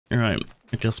Right.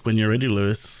 I guess when you're ready,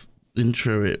 Lewis,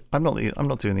 intro it. I'm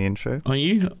not doing the intro. Are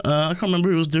you? I can't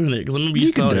remember who was doing it because I remember you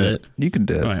started it. You can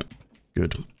do it. Right.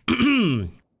 Good.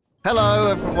 Hello,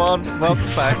 everyone. Welcome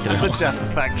back to the Jaffa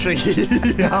Factory.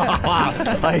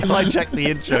 I checked the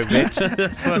intro, bitch.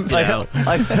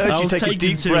 I heard you take a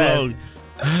deep breath.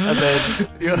 And then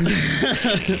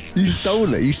you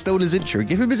stole it. You stole his intro.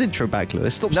 Give him his intro back,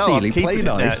 Lewis. Stop stealing. Play nice.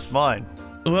 Now. It's mine.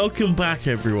 Welcome back,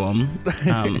 everyone.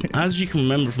 As you can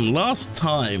remember from last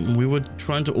time, we were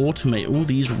trying to automate all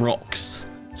these rocks.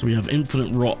 So we have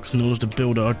infinite rocks in order to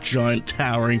build our giant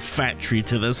towering factory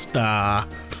to the star.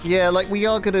 Yeah, like we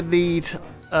are gonna need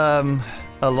a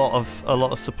lot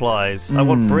of supplies. I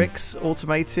want bricks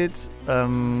automated.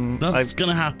 That's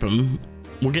gonna happen.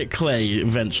 We'll get clay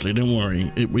eventually. Don't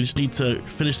worry. We just need to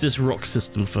finish this rock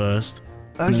system first.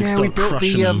 Oh yeah, we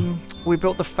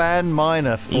built the fan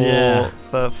miner for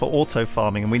auto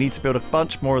farming, and we need to build a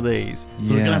bunch more of these.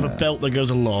 So we're gonna have a belt that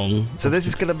goes along. So this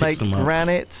is gonna make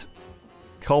granite,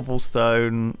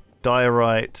 cobblestone,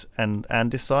 diorite, and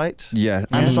andesite. Yeah,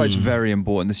 andesite's very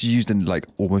important. This is used in like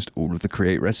almost all of the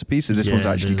create recipes, so this one's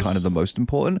actually kind of the most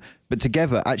important. But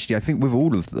together, actually, I think with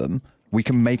all of them, we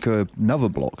can make another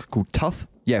block called tough.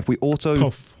 Yeah, if we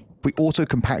auto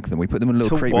compact them, we put them in a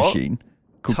little crate machine.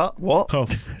 What?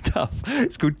 Tough.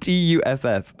 It's called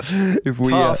TUFF. If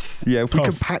we if we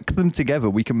compact them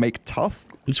together, we can make tough.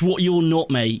 It's what you're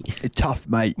not, mate. Tough,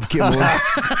 mate. Come on.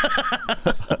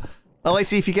 Oh, I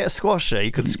see. If you get a squasher,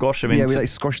 you could squash them into... Yeah, we like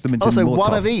squash them into also more one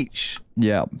tough. Of each.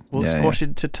 Yeah. We'll squash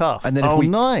into tough. And then if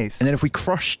nice. And then if we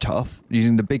crush tough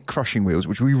using the big crushing wheels,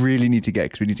 which we really need to get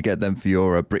because we need to get them for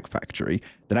your brick factory,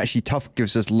 then actually tough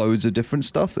gives us loads of different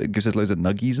stuff. It gives us loads of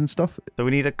nuggies and stuff. So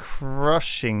we need a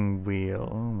crushing wheel.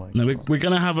 Oh my god. No, we're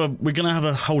gonna have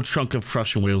a whole chunk of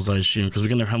crushing wheels, I assume, because we're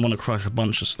gonna want to crush a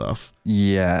bunch of stuff.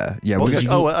 Yeah.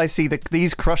 Oh, I see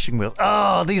these crushing wheels.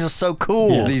 Oh, these are so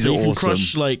cool. Yeah, these so are you can awesome.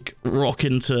 Crush like rock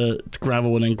into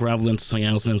gravel, and then gravel into something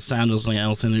else, and then sand into something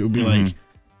else, and it would be like.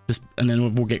 And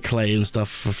then we'll get clay and stuff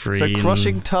for free. So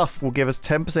crushing tough will give us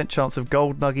 10% chance of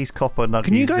gold nuggies, copper nuggies,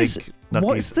 Can you guys, zinc nuggies,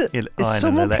 what's the? iron, Is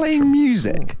someone and playing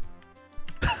music?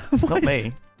 Not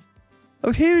me.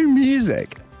 I'm hearing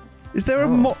music. Is there a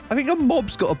mob? I think a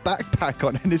mob's got a backpack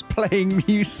on and is playing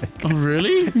music. Oh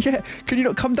really? Yeah. Can you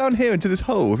not come down here into this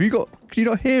hole? Can you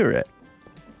not hear it?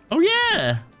 Oh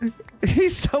yeah.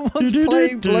 Someone's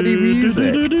playing bloody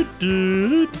music.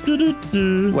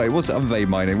 Wait, what's it? I'm vein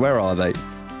mining. Where are they?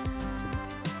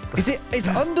 Is it? It's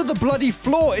under the bloody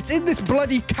floor. It's in this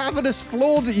bloody cavernous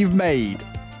floor that you've made.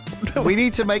 We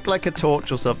need to make like a torch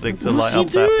or something to light up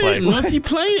that place. What's he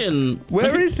playing?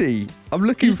 Where is he? I'm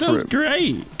looking for him. He sounds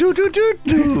great.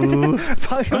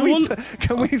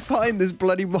 Can we find this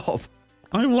bloody mob?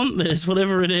 I want this,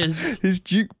 whatever it is. His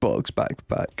jukebox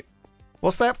backpack.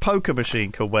 What's that poker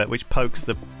machine called which pokes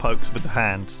with the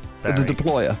hand? The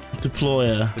deployer.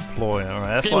 Deployer. All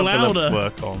right, It's that's what I'm louder. gonna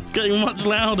work on. It's getting much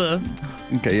louder.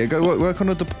 Okay, yeah, go work on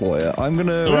a deployer. I'm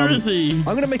gonna. Where is he?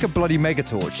 I'm gonna make a bloody mega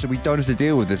torch so we don't have to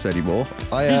deal with this anymore.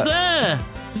 He's there.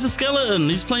 He's a skeleton.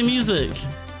 He's playing music.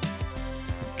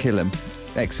 Kill him.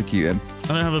 Execute him. I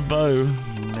don't have a bow.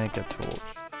 Mega torch.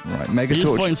 Right, mega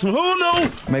torch. Oh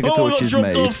no! Mega torch is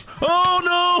made. Off. Oh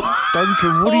no!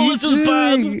 Duncan, what are you doing?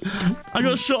 This is bad. I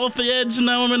got shot off the edge and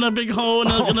now I'm in a big hole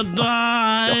and I'm gonna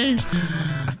die.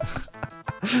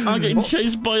 I'm getting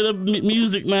chased by the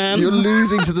music man. You're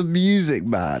losing to the music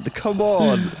man. Come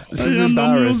on. This is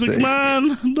embarrassing. The music man.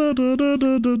 Da, da, da,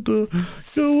 da, da, da.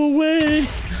 Go away.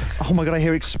 Oh my god, I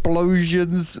hear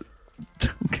explosions.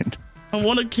 Duncan. I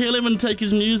want to kill him and take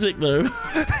his music though.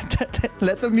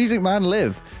 Let the music man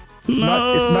live. It's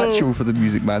natural for the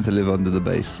music man to live under the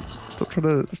base. Stop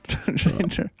trying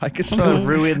to... I can stop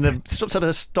trying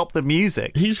to stop the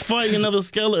music. He's fighting another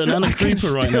skeleton and a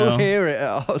creeper right now. I can still hear it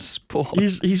at our spot.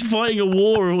 He's fighting a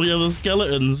war with all the other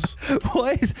skeletons.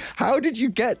 How did you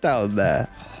get down there?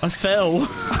 I fell.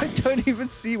 I don't even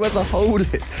see where the hole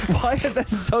is. Why are there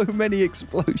so many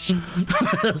explosions?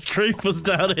 There's creepers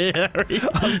down here, Harry.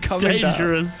 It's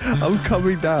dangerous. I'm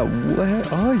coming down. Where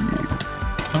are you?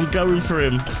 I'm going for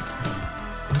him.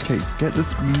 Okay, get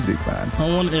this music, man. I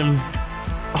want him.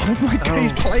 Oh my god,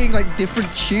 he's playing like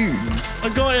different tunes. I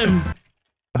got him.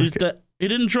 He's dead. He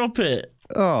didn't drop it.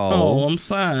 Oh, I'm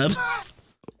sad.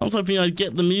 I was hoping I'd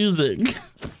get the music.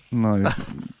 No.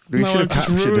 We should have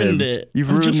captured him. You've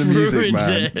ruined the music,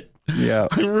 man. Yeah.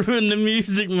 I ruined the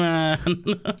music, man.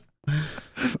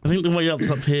 I think the way up's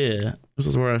up here. This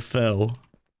is where I fell.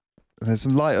 There's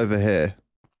some light over here.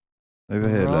 Over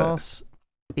here, Brass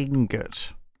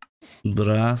ingot.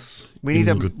 Brass. We need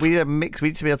a mix. We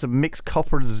need to be able to mix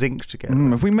copper and zinc together.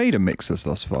 Have we made a mixers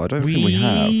thus far? I don't think we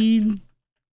have. We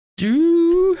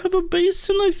do have a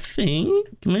basin, I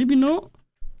think. Maybe not.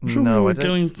 No, I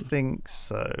don't think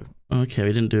so. Okay,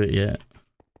 we didn't do it yet.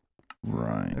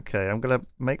 Right. Okay, I'm gonna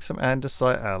make some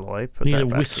andesite alloy. Put Need that a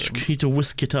back whisk. in. Need to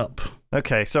whisk it up.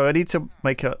 Okay, so I need to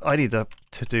make a. I need to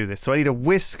do this. So I need a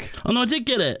whisk. Oh no, I did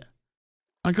get it.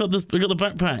 I got this. I got the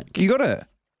backpack. You got it.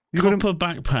 Copper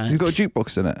backpack. You got a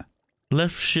jukebox in it.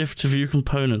 Left shift to view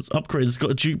components. Upgrade. It's got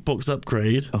a jukebox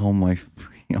upgrade. Oh my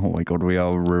god, we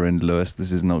are ruined, Lewis.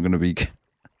 This is not going to be.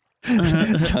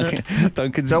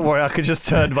 Duncan's. Don't worry, I could just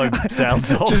turn my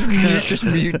sounds off. just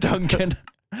mute Duncan.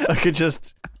 I could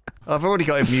just. I've already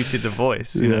got him muted the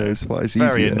voice. You know, it's fine. It's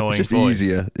very easier. annoying It's just voice.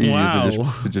 easier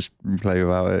to just play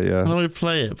without it. Yeah. How do I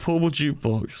play it? Portable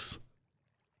jukebox.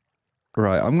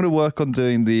 Right. I'm going to work on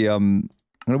doing the I'm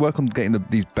going to work on getting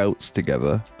these belts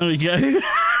together. There we go.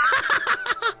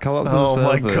 Come up to the surface.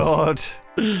 Oh my god.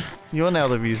 You're now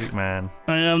the music man.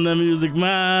 I am the music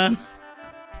man.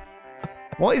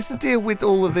 What is the deal with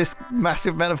all of this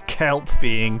massive amount of kelp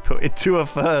being put into a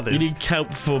furnace? You need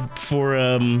kelp for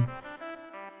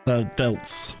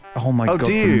belts. Oh my god,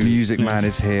 the music man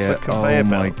is here. Oh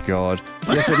my god.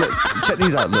 Yeah, so look, check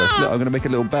these out, Lewis. Look, I'm going to make a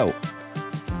little belt.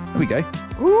 There we go.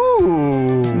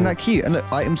 Ooh. Isn't that cute? And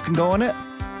look, items can go on it.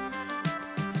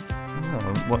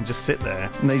 Oh, what, just sit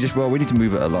there? And they just, well, we need to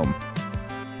move it along.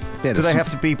 Yeah, do they have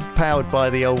to be powered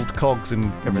by the old cogs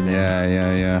and everything?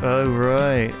 Yeah. Oh,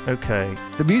 right. Okay.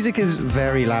 The music is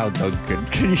very loud, Duncan.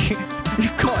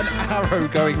 You've got an arrow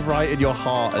going right in your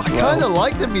heart as well. I kind of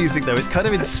like the music, though. It's kind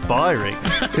of inspiring.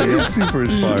 It is super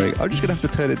inspiring. I'm just going to have to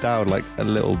turn it down, like, a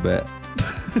little bit.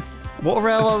 What are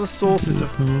our other sources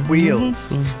of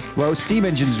wheels? Well, steam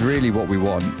engine's really what we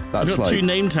want. That's I've got like 2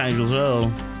 name tags as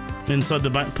well inside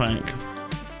the backpack.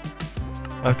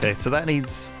 Okay, so that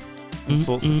needs all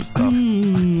sorts of stuff. I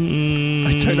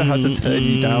don't know how to turn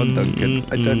you down, Duncan.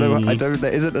 I don't know.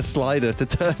 There isn't a slider to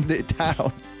turn it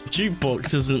down.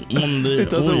 Jukebox isn't one of the. It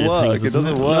doesn't work. Things, it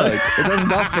doesn't work. It does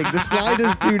nothing. The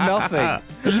sliders do nothing.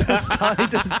 The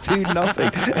sliders do nothing.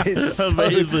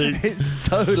 It's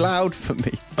so loud for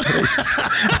me. Please.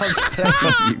 I'm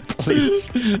begging you, please.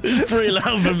 It's pretty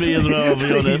loud for me as well, I'll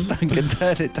be honest. Duncan,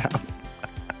 turn it down.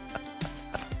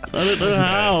 I don't know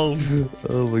how.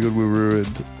 Oh my god, we're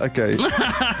ruined. Okay.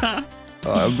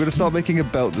 I'm going to start making a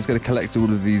belt that's going to collect all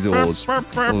of these ores,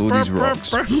 all these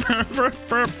rocks.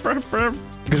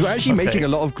 Because we're actually making a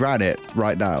lot of granite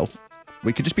right now.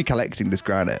 We could just be collecting this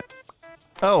granite.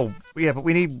 Oh, yeah, but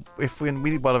we need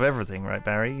one of everything, right,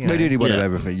 Barry? You know? We do need one of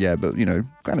everything, yeah, but, you know,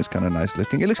 granite's kind of nice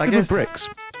looking. It looks good with bricks.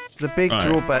 The big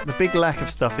drawback, the big lack of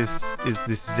stuff is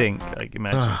this zinc, I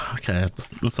imagine. Okay,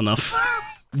 that's enough.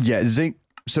 Yeah, zinc.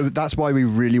 So that's why we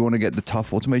really want to get the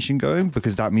tough automation going,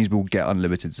 because that means we'll get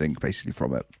unlimited zinc basically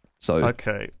from it. So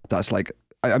that's like,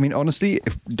 I mean, honestly,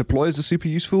 if deployers are super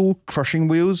useful, crushing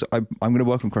wheels, I'm going to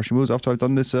work on crushing wheels after I've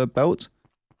done this belt.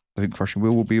 I think crushing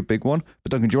wheel will be a big one.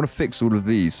 But Duncan, do you want to fix all of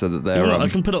these so that they're... I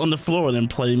can put it on the floor and then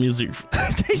play music from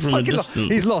a distance.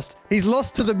 He's lost. He's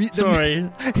lost to the music. Sorry.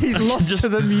 He's lost to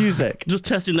the music. Just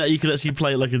testing that you could actually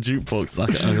play it like a jukebox,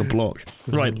 like a block.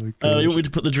 Right. You want me to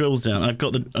put the drills down? I've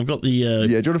got the yeah, do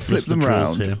you want to flip them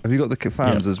around? Here. Have you got the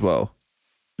fans as well?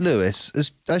 Lewis,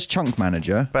 as chunk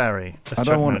manager, Barry, I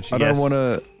don't want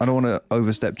to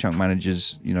overstep chunk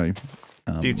managers, you know,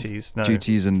 duties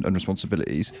and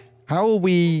responsibilities. How are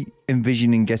we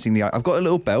envisioning getting the... I've got a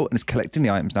little belt and it's collecting the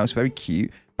items now. It's very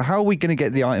cute. But how are we going to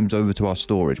get the items over to our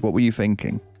storage? What were you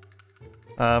thinking?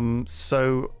 I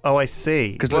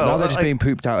see. Because now they're just being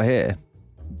pooped out here.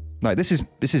 Like, this is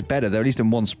better. They're at least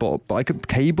in one spot. But I could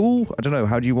cable? I don't know.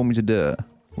 How do you want me to do it?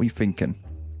 What are you thinking?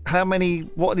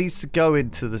 What needs to go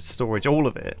into the storage? All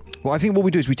of it? Well, I think what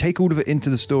we do is we take all of it into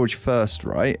the storage first,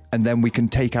 right? And then we can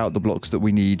take out the blocks that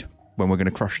we need when we're going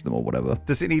to crush them or whatever.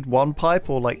 Does it need 1 pipe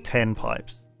or like 10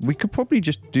 pipes? We could probably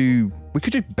just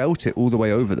belt it all the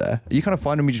way over there. Are you kind of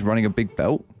finding me just running a big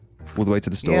belt all the way to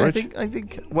the storage? Yeah, I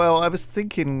think, well, I was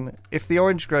thinking if the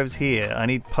orange groves here, I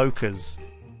need pokers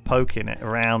poking it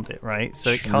around it, right?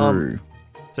 So it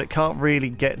can't really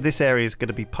get, this area is going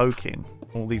to be poking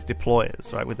all these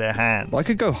deployers, right, with their hands. Well, I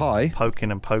could go high. Poking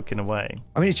and poking away.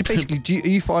 I mean, it's basically, are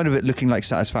you fine with it looking like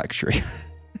Satisfactory?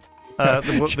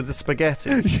 With the spaghetti.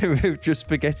 With just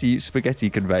spaghetti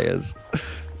conveyors.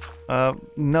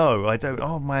 No, I don't.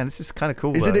 Oh man, this is kind of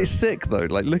cool. Isn't it sick though?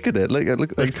 Like, look at it. Look.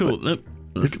 They're cool.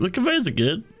 The conveyors are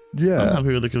good. Yeah, I'm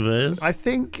happy with the conveyors. I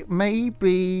think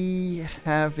maybe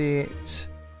have it.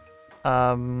 Do you know what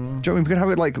I mean? We can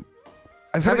have it like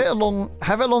Have it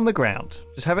along the ground.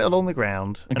 Just have it along the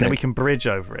ground, and then we can bridge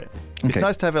over it. It's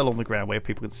nice to have it along the ground where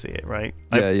people can see it, right?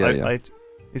 Yeah.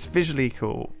 It's visually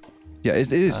cool. Yeah,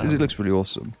 it is. It looks really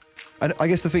awesome. And I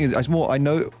guess the thing is, I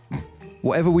know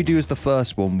whatever we do as the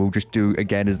first one, we'll just do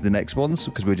again as the next ones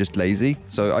because we're just lazy.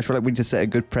 So I feel like we need to set a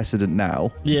good precedent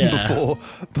now. Yeah.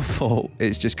 Before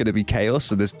it's just going to be chaos.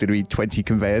 So there's going to be 20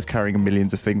 conveyors carrying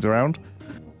millions of things around.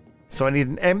 So I need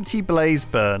an empty blaze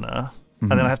burner. And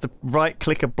then I have to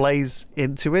right-click a blaze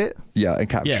into it. Yeah, and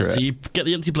capture it. Yeah, so you get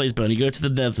the empty blaze burner, you go to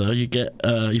the nether,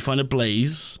 you find a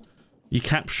blaze, you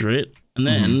capture it, and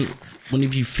then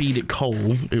whenever you feed it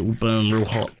coal, it will burn real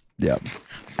hot. Yeah.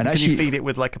 And can you feed it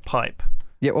with like a pipe?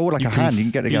 Yeah, or like a hand. You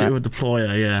can get it with a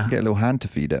deployer, yeah. Get a little hand to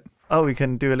feed it. Oh, we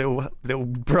can do a little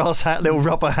brass hat, little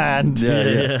rubber hand.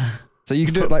 Yeah. So you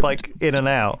can do it like in and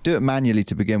out. Do it manually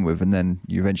to begin with, and then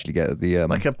you eventually get the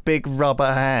like a big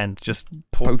rubber hand, just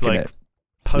poking it.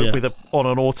 Poke on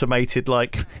an automated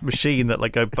machine that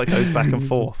goes back and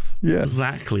forth. Yeah,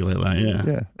 exactly like that.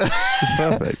 Yeah, it's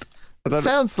perfect. It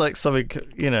sounds like something,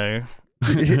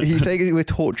 He's saying we're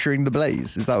torturing the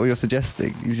blaze. Is that what you're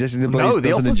suggesting? He's suggesting the blaze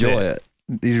doesn't enjoy it.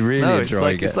 He's really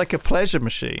enjoying it. It's like a pleasure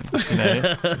machine.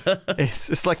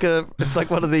 It's like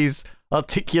one of these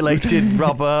articulated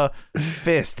rubber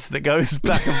fists that goes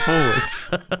back and forwards.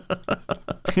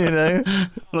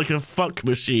 Like a fuck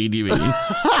machine, you mean?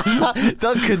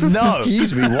 Duncan, no.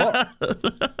 Excuse me, what?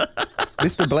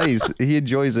 Mr. Blaze, he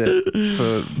enjoys it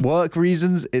for work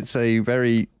reasons. It's a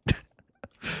very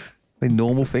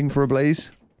normal thing for a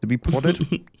blaze to be prodded.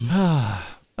 Oh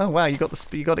wow, you got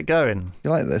it going. You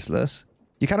like this, Les?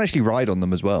 You can actually ride on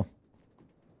them as well.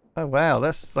 Oh wow,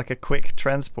 that's like a quick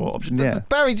transport option. Yeah.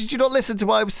 Barry, did you not listen to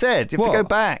what I said? You have to go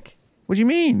back. What do you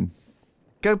mean?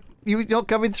 You're not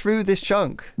going through this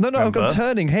chunk. No, I'm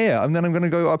turning here, and then I'm going to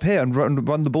go up here and run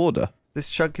the border. This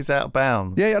chunk is out of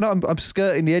bounds. Yeah, no, I'm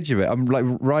skirting the edge of it. I'm like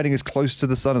riding as close to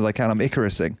the sun as I can. I'm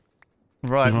Icarusing.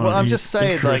 Right. Well, I'm just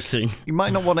saying, you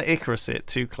might not want to Icarus it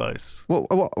too close.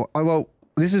 Well,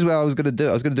 this is where I was going to do it.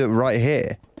 I was going to do it right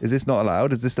here. Is this not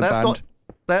allowed? Is this the band?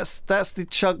 That's the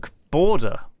chunk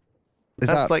border.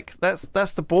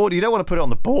 That's the border. You don't want to put it on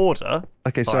the border.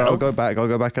 Okay, so I'll go back. I'll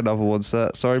go back another one,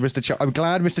 sir. Sorry, Mr. Chunk. I'm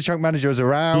glad Mr. Chunk Manager is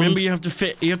around. Remember, you have to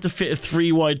fit a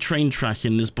 3-wide train track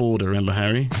in this border. Remember,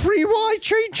 Harry? 3-wide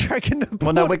train track in the border.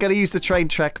 Well, no, we're going to use the train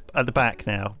track at the back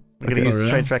now. We're going to use the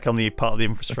train track on the part of the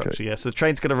infrastructure. Yeah, so the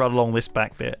train's going to run along this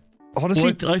back bit.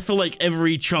 Honestly, I feel like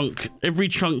every chunk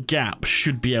gap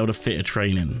should be able to fit a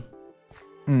train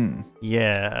in.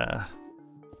 Yeah.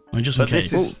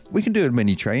 We can do a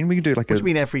mini train. We can do like What do you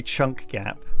mean every chunk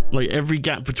gap? Like every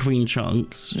gap between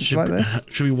chunks should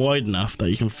be wide enough that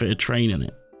you can fit a train in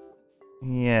it.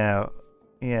 Yeah.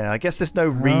 I guess there's no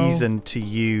reason to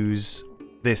use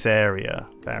this area,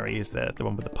 Barry, is there? The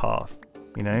one with the path,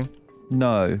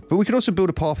 No, but we could also build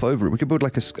a path over it. We could build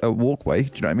like a walkway.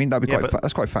 Do you know what I mean? That'd be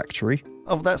that's quite factory.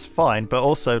 Oh, that's fine. But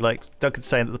also, like Duncan's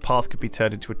saying that the path could be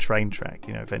turned into a train track,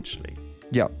 eventually.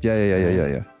 Yeah.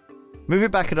 Move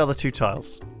it back another 2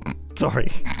 tiles. Sorry.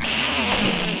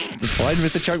 It's fine,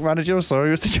 Mr. Chunk Manager.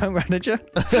 Sorry, Mr. Chunk Manager.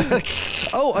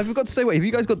 Oh, I forgot to say, wait, have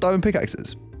you guys got diamond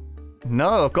pickaxes?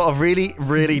 No, I've got a really,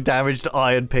 really damaged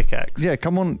iron pickaxe. Yeah,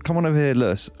 come on over here,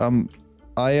 Lewis.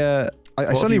 I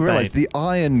suddenly realised the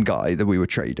iron guy that we were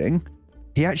trading,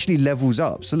 he actually levels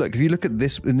up. So look, if you look at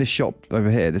this in this shop over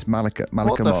here, this Malika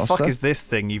What the Master. fuck is this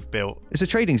thing you've built? It's a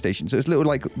trading station, so it's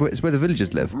it's where the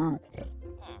villagers live.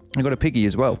 I got a piggy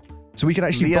as well. So we can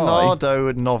actually Leonardo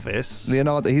and Novice.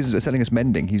 Leonardo, he's selling us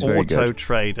mending. He's very good. Auto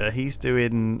trader. He's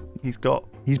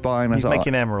buying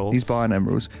making emeralds. He's buying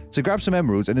emeralds. So grab some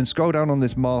emeralds and then scroll down on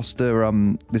this master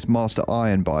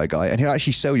iron buyer guy, and he'll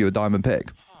actually sell you a diamond pick.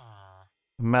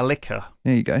 Malika.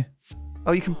 There you go.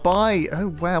 Oh, you can buy. Oh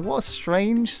wow, what a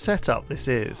strange setup this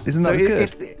is. Isn't that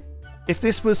good? If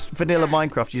this was vanilla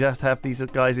Minecraft, you'd have to have these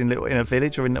guys in a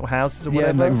village or in little houses or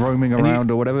whatever. Yeah, like roaming around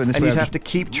or whatever. And you'd have to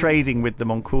keep trading with them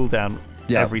on cooldown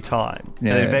every time.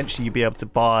 Yeah, and eventually you'd be able to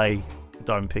buy a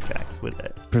diamond pickaxe with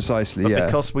it. Precisely, but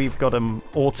because we've got them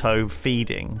auto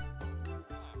feeding,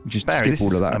 just Barry, skip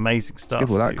all of that. Amazing stuff.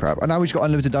 Skip all that crap. And now we've just got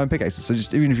unlimited diamond pickaxes. So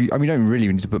just even if you don't really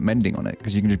need to put mending on it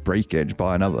because you can just break it and just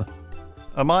buy another.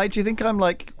 Do you think I'm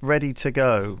like ready to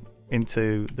go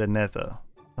into the nether?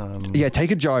 Yeah,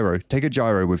 take a gyro. Take a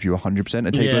gyro with you 100%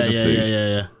 and take loads of food.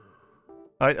 Yeah.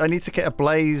 I need to get a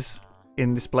blaze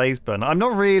in this blaze burner. I'm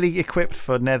not really equipped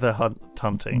for nether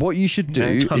hunting. What you should do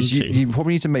is you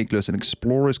probably need to make Lewis an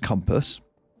explorer's compass.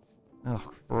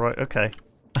 Oh, right. Okay.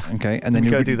 Okay, and then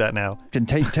you go do that now. Then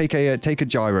take a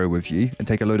gyro with you and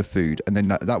take a load of food, and then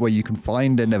that way you can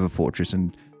find a nether fortress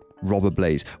and rob a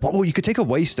blaze. Well, you could take a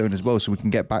waystone as well so we can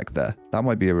get back there. That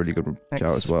might be a really good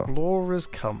shout as well. Explorer's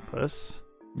compass.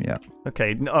 Yeah.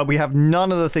 Okay, we have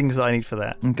none of the things that I need for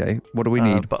that. Okay, what do we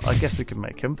need? But I guess we can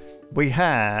make them. We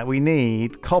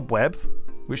need cobweb,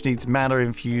 which needs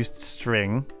mana-infused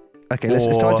string. Okay,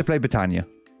 it's time to play Britannia.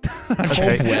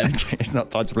 Okay. Cobweb. It's not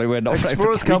time to play. We're not playing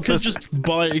Explorer's Britannia.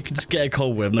 compass. You could just get a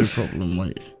cobweb, no problem.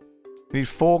 Like, We need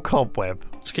 4 cobweb.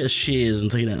 just get shears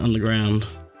and take it underground.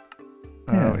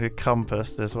 Yeah. We need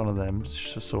compass. There's one of them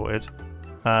sorted.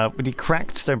 We need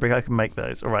cracked stone brick. I can make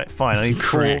those. All right, fine. I need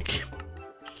Crack.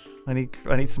 I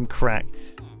need some crack.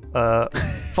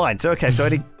 Fine. So okay. So I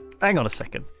need. Hang on a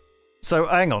second. So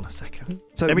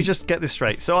let me just get this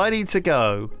straight. So I need to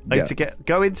go. I need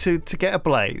to get a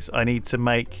blaze. I need to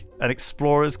make an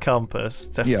explorer's compass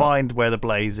to find where the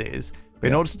blaze is. But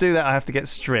in order to do that, I have to get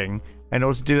string. In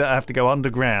order to do that, I have to go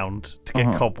underground to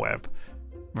get cobweb.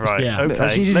 Right. Yeah.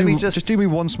 Okay. Let me just do me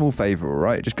one small favor, all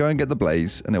right? Just go and get the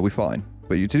blaze, and it'll be fine.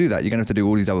 But to do that, you're gonna have to do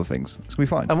all these other things. It's gonna be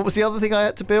fine. And what was the other thing I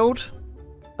had to build?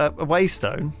 A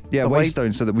waystone. Yeah,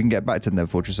 waystone, so that we can get back to the Nether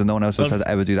Fortress, so no one else has to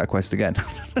ever do that quest again.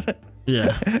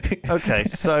 Yeah. Okay,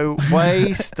 so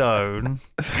waystone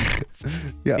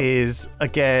is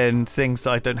again things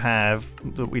that I don't have.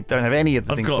 That we don't have any of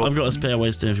the things. I've got a spare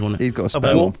waystone if you want it. He's got a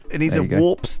spare one. It needs a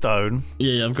warp stone.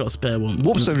 Yeah, I've got a spare one.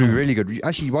 Warpstone would be really good.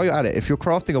 Actually, while you're at it, if you're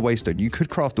crafting a waystone, you could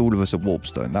craft all of us a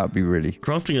warpstone. That would be really.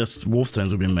 Crafting us warpstones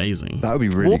would be amazing. That would be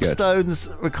really good.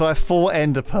 Warpstones require 4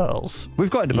 ender pearls. We've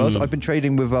got ender pearls. I've been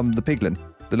trading with the piglin,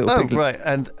 the little piglin. Oh right,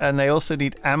 and they also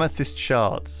need amethyst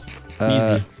shards.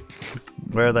 Easy.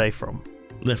 Where are they from?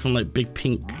 They're from like big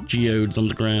pink geodes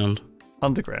underground.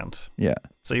 Underground. Yeah.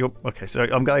 So you're okay. So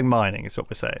I'm going mining. Is what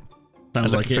we're saying.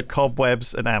 Sounds like for it.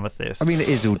 cobwebs and amethyst. I mean,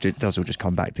 it does all just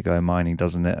come back to going mining,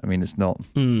 doesn't it? I mean, it's not.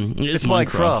 It's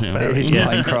Minecraft. Yeah. It is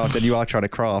Minecraft, and you are trying to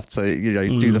craft. So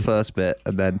you do the first bit,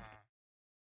 and then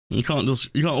you can't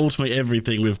automate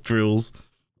everything with drills.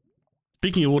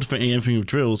 Speaking of automating everything with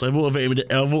drills, I've automated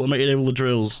all the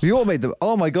drills. You automated them.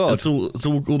 Oh my god! It's all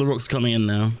the rocks coming in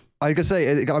now. I can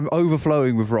say I'm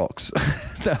overflowing with rocks.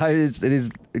 it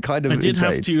is kind of. I did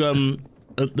insane. have to.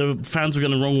 The fans were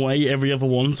going the wrong way every other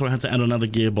one, so I had to add another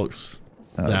gearbox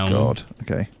down. Oh god.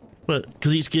 Okay. But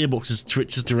because each gearbox is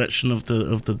switches direction of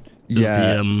the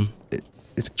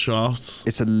it's shafts.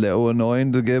 It's a little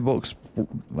annoying, the gearbox.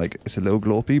 Like, it's a little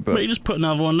glorpy, but you just put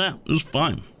another one down. It was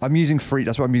fine. I'm using free.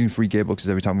 That's why I'm using free gearboxes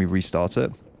every time we restart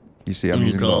it. You see, I'm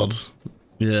using a lot.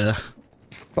 Yeah.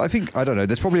 But I think, I don't know,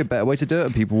 there's probably a better way to do it,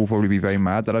 and people will probably be very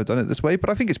mad that I've done it this way, but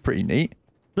I think it's pretty neat.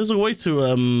 There's a way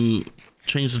to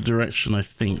change the direction, I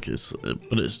think. You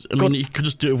could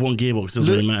just do it with one gearbox. It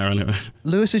doesn't really matter anyway.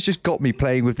 Lewis has just got me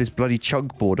playing with this bloody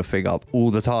chunk border thing up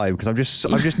all the time because I'm just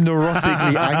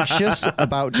neurotically anxious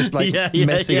about just like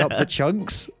messing up the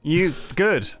chunks.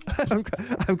 Good.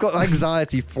 I've got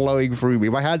anxiety flowing through me.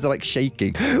 My hands are like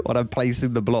shaking when I'm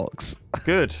placing the blocks.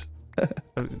 Good.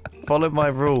 Follow my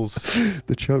rules.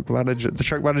 The chunk manager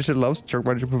loves. The chunk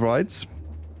manager provides.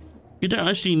 You don't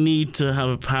actually need to have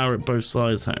a power at both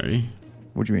sides, Harry.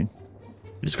 What do you mean?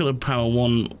 You just got to power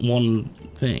one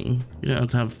thing. You don't have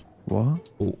to have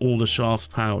all the shafts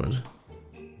powered.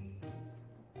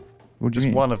 What do you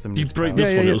mean? One of them. You break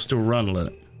this one, it'll still run. Let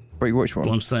it. Break which one?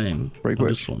 What I'm saying. Break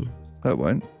which? This one. That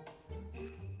won't.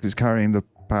 Because it's carrying the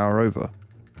power over.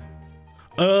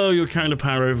 Oh, you're carrying the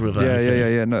power over with that.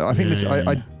 Yeah. No, I think this.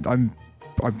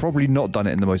 I've probably not done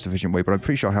it in the most efficient way, but I'm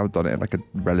pretty sure I have done it in like a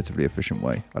relatively efficient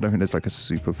way. I don't think there's like a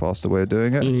super faster way of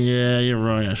doing it. Yeah, you're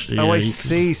right, actually. Oh, yeah, I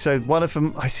see. So one of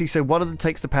them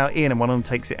takes the power in and one of them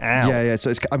takes it out. Yeah.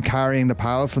 So I'm carrying the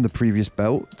power from the previous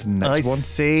belt to the next one. I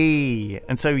see.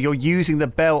 And so you're using the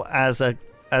belt as a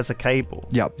cable.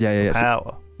 Yep. Yeah.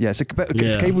 Power. So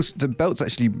cables, the belt's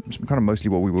actually kind of mostly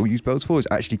what we will use belts for is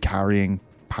actually carrying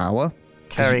power.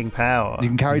 Carrying power. You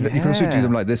can carry that. You can also do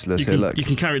them like this. Look. You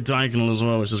can carry it diagonal as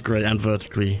well, which is great, and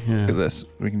vertically. Yeah. Look at this.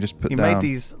 We can just put down. Made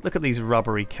these. Look at these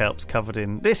rubbery kelps covered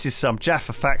in. This is some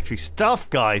Jaffa Factory stuff,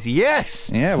 guys.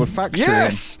 Yes. Yeah, we're factorying.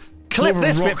 Yes. Clip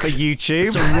this bit for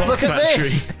YouTube. Look at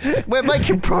this. We're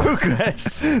making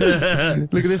progress. Look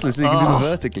at this. You can do them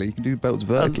vertically. You can do belts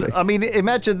vertically. I mean,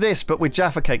 imagine this, but with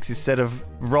Jaffa cakes instead of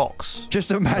rocks.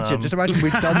 Just imagine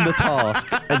we've done the task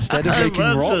instead of making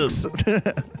rocks.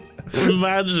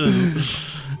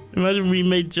 Imagine we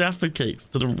made Jaffa cakes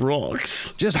to the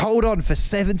rocks. Just hold on for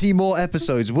 70 more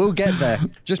episodes. We'll get there.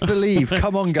 Just believe.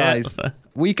 Come on, guys.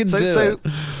 We can do it.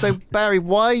 So, Barry,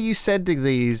 why are you sending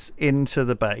these into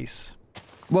the base?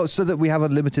 Well, so that we have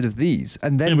unlimited of these,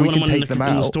 and then we can take them out.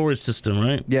 In the storage system,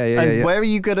 right? Yeah. Where are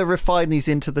you going to refine these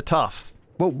into the tough?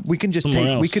 Well, we can just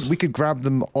we could grab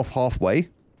them off halfway,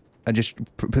 and just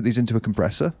put these into a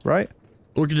compressor, right?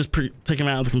 Or we could just take them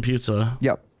out of the computer.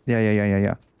 Yep.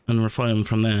 Yeah. And refine them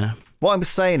from there. What I'm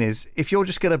saying is, if you're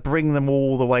just going to bring them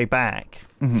all the way back,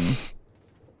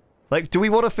 like, do we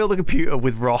want to fill the computer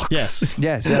with rocks? Yes.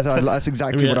 Yes, that's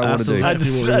exactly what I want to do.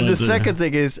 And the second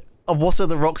thing is, what are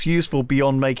the rocks used for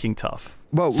beyond making tough?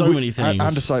 Well, so many things.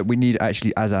 Andesite, we need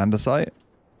actually as andesite.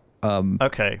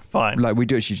 Okay, fine. Like, we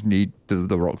do actually need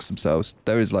the rocks themselves.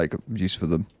 There is, like, use for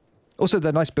them. Also,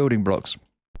 they're nice building blocks.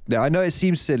 Yeah, I know it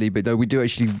seems silly, but no, we do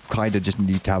actually kind of just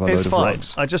need to have a load of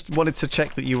rocks. I just wanted to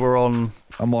check that you were on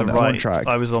I'm on track.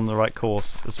 I was on the right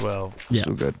course as well. Yeah. It's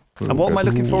all good. And what am I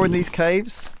looking for in these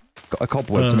caves? Got a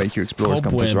cobweb to make you explore as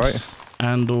compass, right?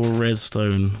 And or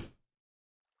redstone.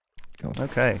 God.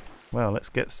 Okay. Well, let's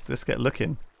get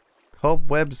looking.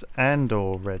 Cobwebs and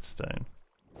or redstone.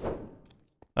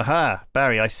 Aha,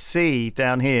 Barry, I see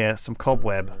down here some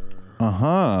cobweb.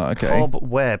 Okay.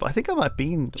 Cobweb. I think I might have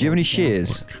been. Do you have any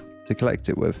shears to collect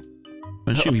it with?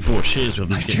 I assume you brought shears with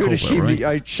them.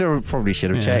 I probably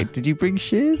should have checked. Did you bring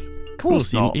shears? Of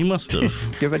course not. You must have. Do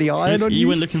you have any iron on you? You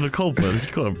went looking for cobwebs.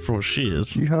 You could have brought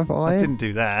shears. Do you have iron? I didn't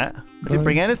do that. I didn't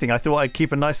bring anything. I thought I'd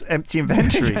keep a nice empty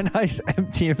inventory. A nice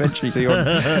empty inventory so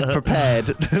you're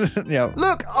prepared. Yeah.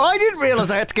 Look, I didn't realise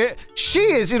I had to get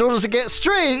shears in order to get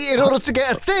string, in order to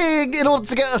get a thing, in order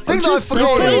to get a thing that I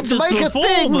forgot, in order to make a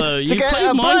thing, to get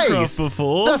a blaze.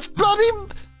 That's bloody...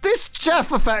 This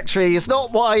Jaffa Factory is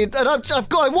not what I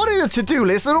wanted a to-do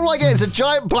list, and all I get is a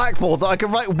giant blackboard that I can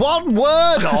write one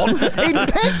word on in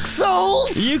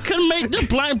pixels! You can make the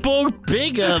blackboard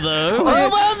bigger, though. Oh,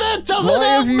 man, that doesn't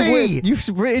help me! You've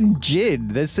written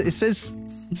gin. It says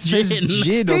gin on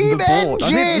the board.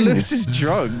 I think Lewis is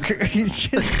drunk.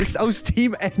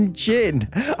 Steam engine.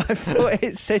 I thought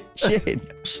it said gin.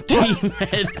 Steam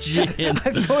engine.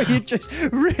 I thought you'd just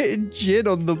written gin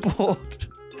on the board.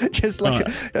 Just like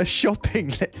a shopping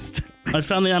list. I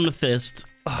found the amethyst.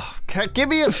 Oh, give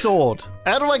me a sword.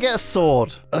 How do I get a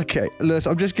sword? Okay, Lewis,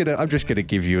 I'm just gonna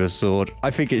give you a sword. I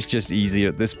think it's just easy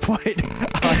at this point.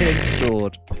 Iron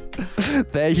sword.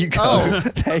 There you go. Oh,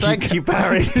 thank you,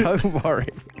 Barry. Don't worry.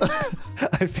 I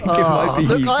think it might be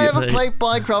easier. I haven't played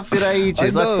Minecraft in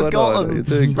ages. I've forgotten. You're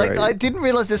doing great. I didn't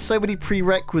realize there's so many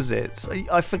prerequisites.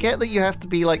 I forget that you have to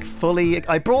be like fully.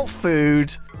 I brought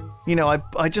food. You know,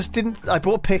 I just didn't. I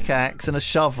brought a pickaxe and a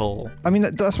shovel. I mean,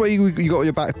 that's why you got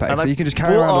your backpack, so you can just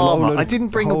carry around a whole load of I didn't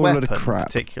bring a weapon crap.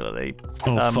 particularly.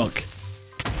 Oh fuck!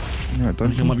 No, I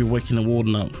think I might be waking the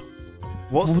warden up.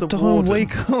 What's the warden?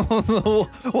 Wake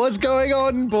up. What's going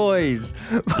on, boys?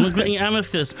 I'm getting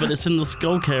amethyst, but it's in the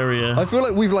skulk area. I feel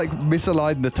like we've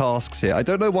misaligned the tasks here. I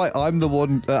don't know why I'm the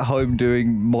one at home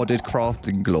doing modded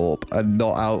crafting glorp and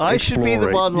not out I exploring. should be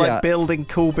the one building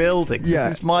cool buildings. Yeah.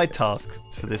 This is my task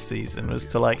for this season, was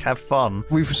to have fun.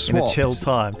 We've swapped. In a chill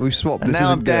time. We've swapped. And this now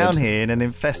isn't I'm down good. here in an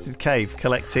infested cave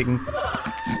collecting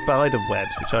spider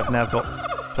webs, which I've now got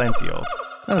plenty of.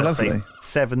 Oh, lovely.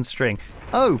 7 string.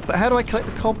 Oh, but how do I collect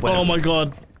the cobweb? Oh my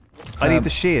god. I need the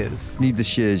shears. Need the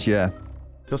shears, yeah.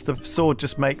 Because the sword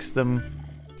just makes them...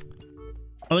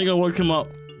 I think I woke him up.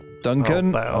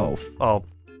 Duncan? Why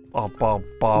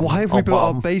have we built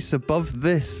our base above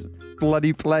this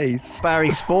bloody place?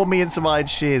 Barry, spawn me in some iron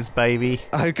shears, baby.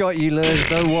 I got you, Lewis.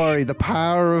 Don't worry. The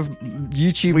power of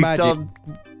YouTube magic.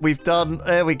 We've done...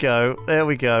 There we go. There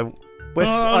we go.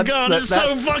 Oh god, it's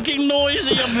so fucking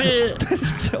noisy up here.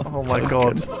 Oh my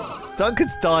god.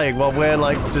 Duncan's dying while we're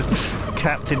just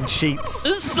Captain Cheats.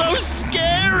 It's so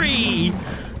scary.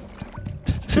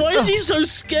 Why is he so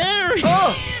scary?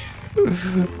 I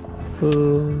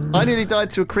nearly died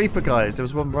to a creeper, guys. There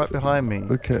was one right behind me.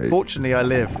 Okay. Fortunately, I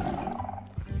lived.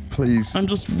 Please. I'm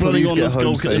just running on the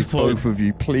skulk at this point. Both of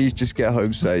you. Please just get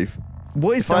home safe.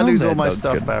 What is if I lose all my Duncan?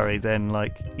 stuff, Barry, then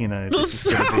this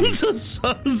is gonna be... so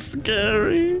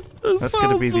scary. That's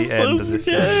gonna be the end of this.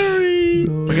 Scary.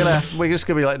 We're just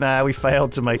gonna be like, nah, we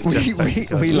failed to make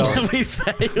it. We lost. We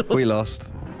failed. We lost.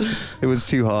 It was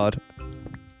too hard.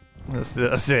 That's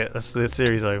it. That's the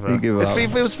series over. You give up.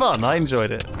 It was fun. I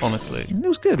enjoyed it, honestly. It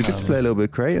was good. We got to play a little bit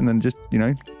of Create and then just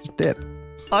dip.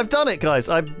 I've done it, guys.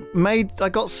 I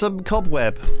got some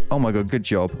cobweb. Oh my god, good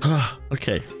job.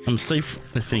 Okay, I'm safe,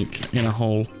 I think, in a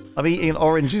hole. I'm eating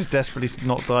oranges desperately to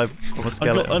not die from a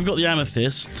skeleton. I've got the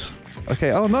amethyst.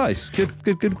 Okay, oh nice.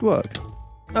 Good work.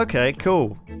 Okay,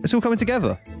 cool. It's all coming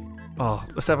together. Oh,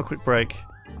 let's have a quick break.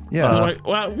 Yeah.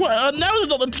 Now is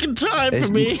not the good time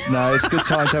for me. No, it's a good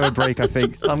time to have a break, I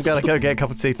think. I'm gonna go get a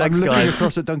cup of tea. Thanks, I'm looking guys.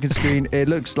 across at Duncan's screen. It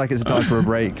looks like it's a time for a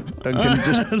break.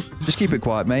 Duncan, just keep it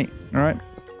quiet, mate. All right?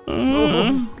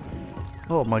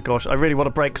 Oh my gosh, I really want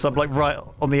to break because I'm right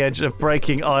on the edge of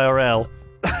breaking IRL.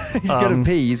 He's gonna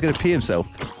pee. He's gonna pee himself.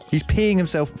 He's peeing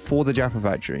himself for the Jaffa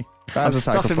Factory. I'm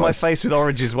stuffing my face with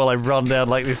oranges while I run down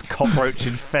like this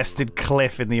cockroach-infested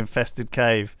cliff in the infested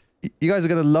cave. You guys are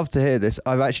going to love to hear this.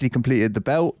 I've actually completed the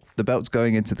belt. The belt's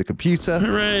going into the computer.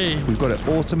 Hooray! We've got it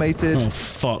automated. Oh,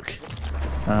 fuck.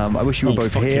 I wish you were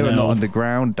both here and not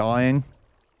underground, dying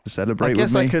to celebrate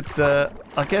with me.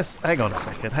 I guess, hang on a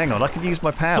second. Hang on, I could use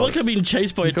my powers. I feel like I've been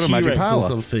chased by a T-Rex or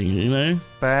something, you know?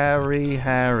 Barry,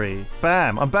 Harry.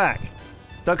 Bam, I'm back.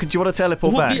 Duncan, do you want to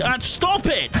teleport back? Stop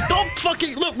it! Stop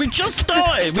fucking... Look, we just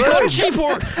started! We can't cheat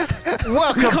or...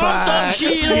 Welcome back! We can't start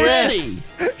cheating already!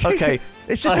 Okay.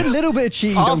 It's just a little bit of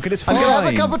cheating, Duncan. It's fine. I'm going to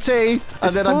have a cup of tea,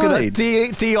 and then I'm going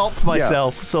to de-op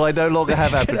myself so I no longer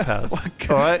have admin powers.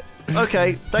 All right?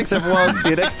 Okay. Thanks, everyone.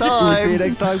 See you next time. We'll see you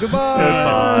next time. Goodbye.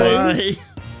 Goodbye. Bye.